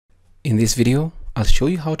In this video, I'll show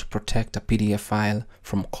you how to protect a PDF file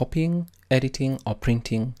from copying, editing, or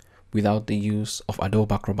printing without the use of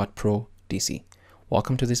Adobe Acrobat Pro DC.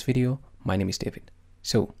 Welcome to this video. My name is David.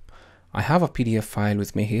 So, I have a PDF file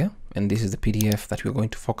with me here, and this is the PDF that we're going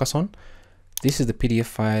to focus on. This is the PDF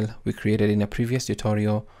file we created in a previous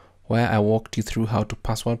tutorial where I walked you through how to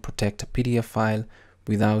password protect a PDF file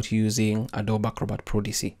without using Adobe Acrobat Pro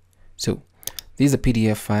DC. So, this is the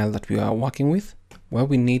PDF file that we are working with, where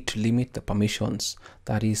we need to limit the permissions,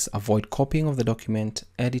 that is, avoid copying of the document,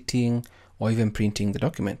 editing, or even printing the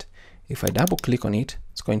document. If I double click on it,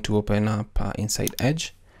 it's going to open up inside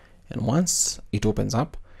Edge, and once it opens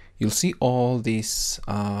up, you'll see all these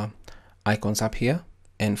icons up here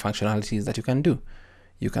and functionalities that you can do.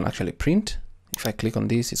 You can actually print. If I click on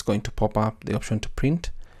this, it's going to pop up the option to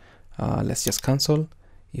print. Let's just cancel.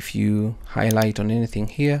 If you highlight on anything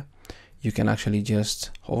here, you can actually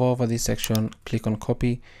just hover over this section, click on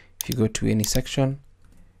copy. If you go to any section,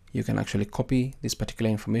 you can actually copy this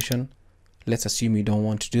particular information. Let's assume you don't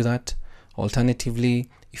want to do that.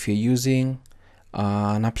 Alternatively, if you're using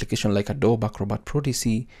an application like Adobe Acrobat Pro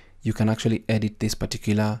DC, you can actually edit this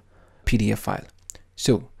particular PDF file.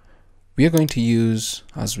 So we are going to use,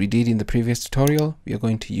 as we did in the previous tutorial, we are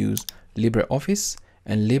going to use LibreOffice,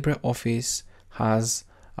 and LibreOffice has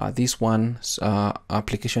this one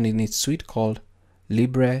application in its suite called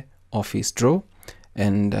LibreOffice Draw,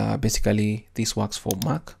 and basically this works for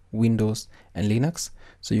Mac, Windows, and Linux.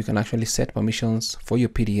 So you can actually set permissions for your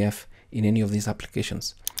PDF in any of these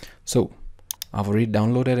applications. So I've already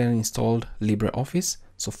downloaded and installed LibreOffice,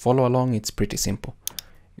 so follow along. It's pretty simple.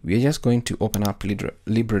 We're just going to open up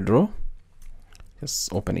LibreDraw.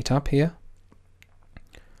 Just open it up here.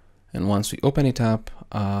 And once we open it up,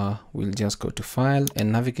 we'll just go to File and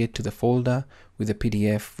navigate to the folder with the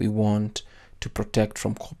PDF we want to protect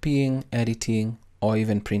from copying, editing, or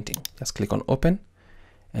even printing. Just click on Open,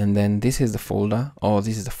 and then this is the folder, or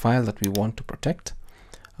this is the file that we want to protect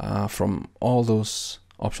from all those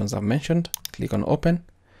options I've mentioned. Click on Open,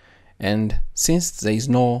 and since there is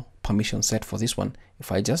no permission set for this one, if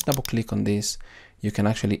I just double click on this, you can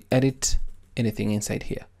actually edit anything inside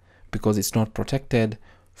here because it's not protected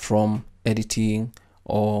from editing,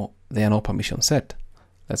 or there are no permissions set.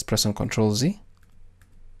 Let's press on Ctrl Z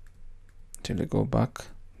till we go back.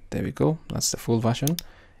 There we go. That's the full version.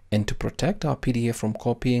 And to protect our PDF from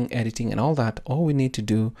copying, editing, and all that, all we need to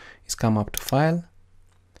do is come up to File,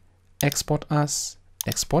 Export as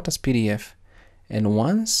PDF, and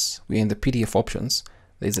once we're in the PDF options,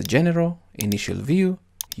 there's a General, Initial View,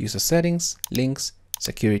 User Settings, Links,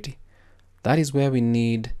 Security. That is where we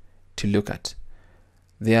need to look at.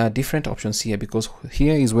 There are different options here because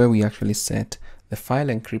here is where we actually set the file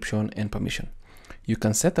encryption and permission. You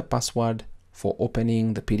can set the password for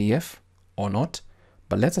opening the PDF or not,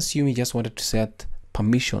 but let's assume you just wanted to set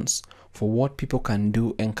permissions for what people can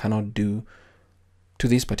do and cannot do to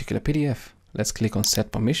this particular PDF. Let's click on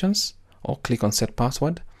Set Permissions or click on Set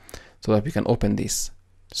Password so that we can open this.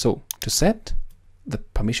 So to set the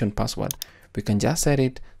permission password, we can just set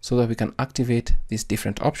it so that we can activate these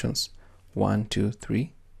different options. 1, 2,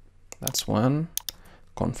 3. That's 1.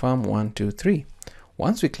 Confirm. 1, 2, 3.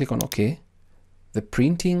 Once we click on OK, the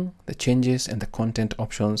printing, the changes, and the content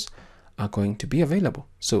options are going to be available.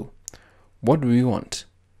 So what do we want?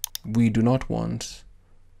 We do not want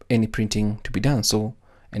any printing to be done. So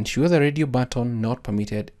ensure the radio button not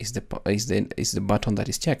permitted is the button that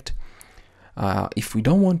is checked. If we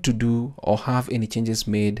don't want to do or have any changes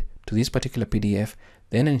made to this particular PDF,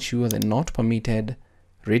 then ensure the not permitted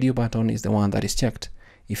radio button is the one that is checked.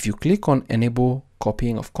 If you click on Enable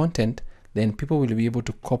Copying of Content, then people will be able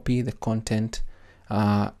to copy the content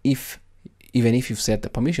even if you've set the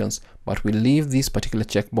permissions, but we'll leave this particular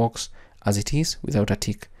checkbox as it is without a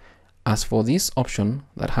tick. As for this option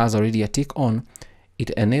that has already a tick on,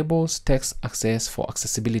 it enables text access for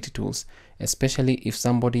accessibility tools, especially if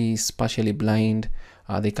somebody is partially blind.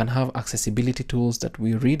 They can have accessibility tools that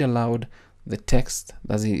will read aloud the text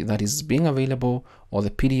that is being available or the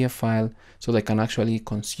PDF file, so they can actually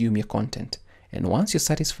consume your content. And once you're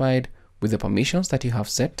satisfied with the permissions that you have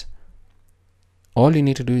set, all you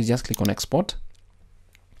need to do is just click on Export,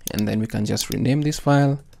 and then we can just rename this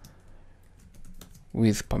file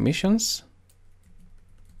with permissions.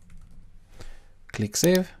 Click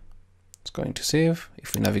Save. It's going to save.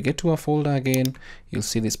 If we navigate to our folder again, you'll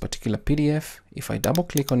see this particular PDF. If I double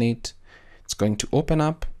click on it, it's going to open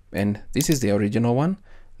up, and this is the original one.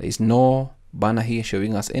 There is no banner here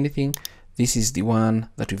showing us anything. This is the one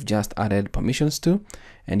that we've just added permissions to,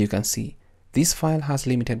 and you can see this file has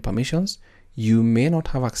limited permissions. You may not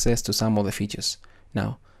have access to some of the features.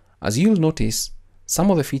 Now, as you'll notice, Some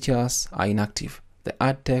of the features are inactive. The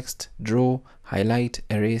add text, draw, highlight,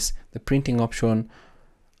 erase, the printing option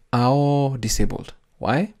are all disabled.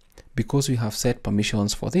 Why? Because we have set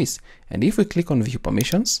permissions for this. And if we click on view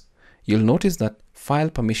permissions, you'll notice that file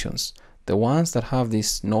permissions, the ones that have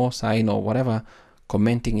this no sign or whatever,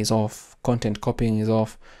 commenting is off, content copying is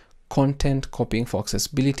off, content copying for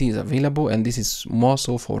accessibility is available, and this is more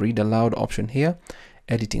so for read aloud option here,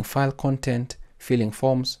 editing file content, filling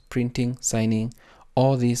forms, printing, signing,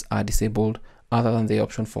 all these are disabled other than the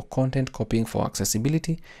option for content copying for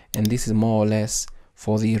accessibility, and this is more or less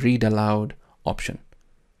for the read aloud option.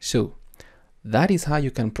 So that is how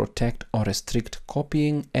you can protect or restrict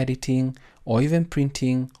copying, editing, or even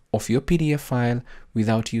printing of your PDF file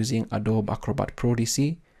without using Adobe Acrobat Pro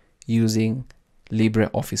DC using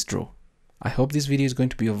LibreOffice Draw. I hope this video is going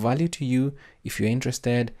to be of value to you if you're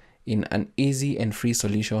interested in an easy and free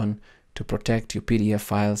solution to protect your PDF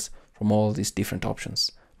files from all these different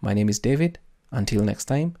options. My name is David. Until next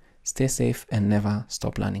time, stay safe and never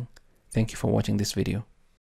stop learning. Thank you for watching this video.